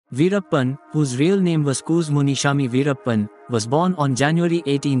Veerappan, whose real name was Muniswamy Veerappan, was born on January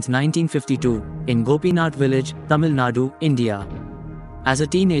 18, 1952, in Gopinath village, Tamil Nadu, India. As a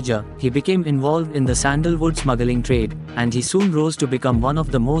teenager, he became involved in the sandalwood smuggling trade, and he soon rose to become one of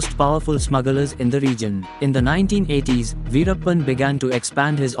the most powerful smugglers in the region. In the 1980s, Veerappan began to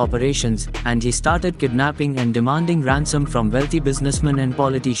expand his operations, and he started kidnapping and demanding ransom from wealthy businessmen and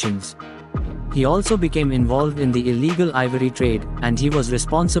politicians. He also became involved in the illegal ivory trade, and he was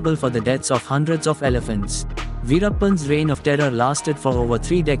responsible for the deaths of hundreds of elephants. Veerappan's reign of terror lasted for over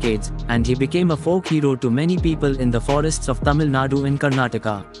 3 decades, and he became a folk hero to many people in the forests of Tamil Nadu and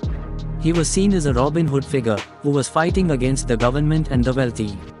Karnataka. He was seen as a Robin Hood figure, who was fighting against the government and the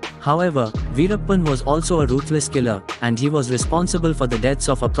wealthy. However, Veerappan was also a ruthless killer, and he was responsible for the deaths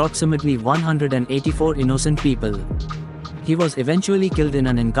of approximately 184 innocent people. He was eventually killed in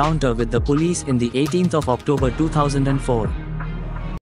an encounter with the police in the 18th of October 2004.